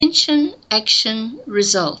Attention, action,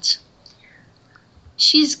 result.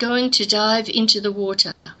 She is going to dive into the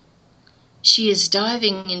water. She is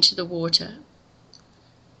diving into the water.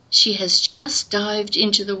 She has just dived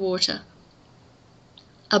into the water.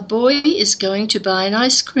 A boy is going to buy an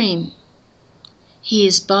ice cream. He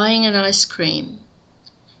is buying an ice cream.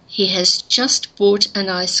 He has just bought an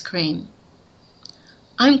ice cream.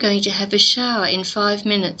 I'm going to have a shower in 5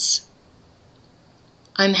 minutes.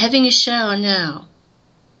 I'm having a shower now.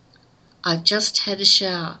 I've just had a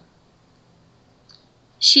shower.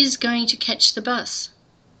 She's going to catch the bus.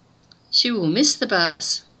 She will miss the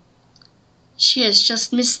bus. She has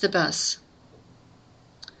just missed the bus.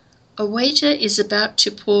 A waiter is about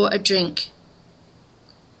to pour a drink.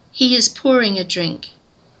 He is pouring a drink.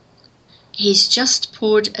 He's just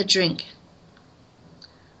poured a drink.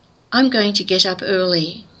 I'm going to get up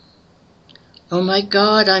early. Oh my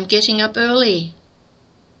God, I'm getting up early.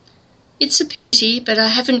 It's a pity, but I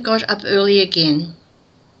haven't got up early again.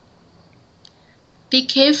 Be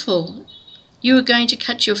careful. You are going to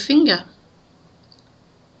cut your finger.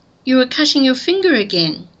 You are cutting your finger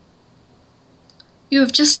again. You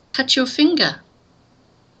have just cut your finger.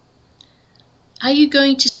 Are you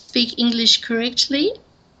going to speak English correctly?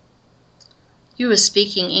 You are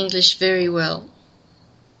speaking English very well.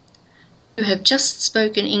 You have just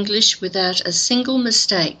spoken English without a single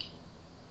mistake.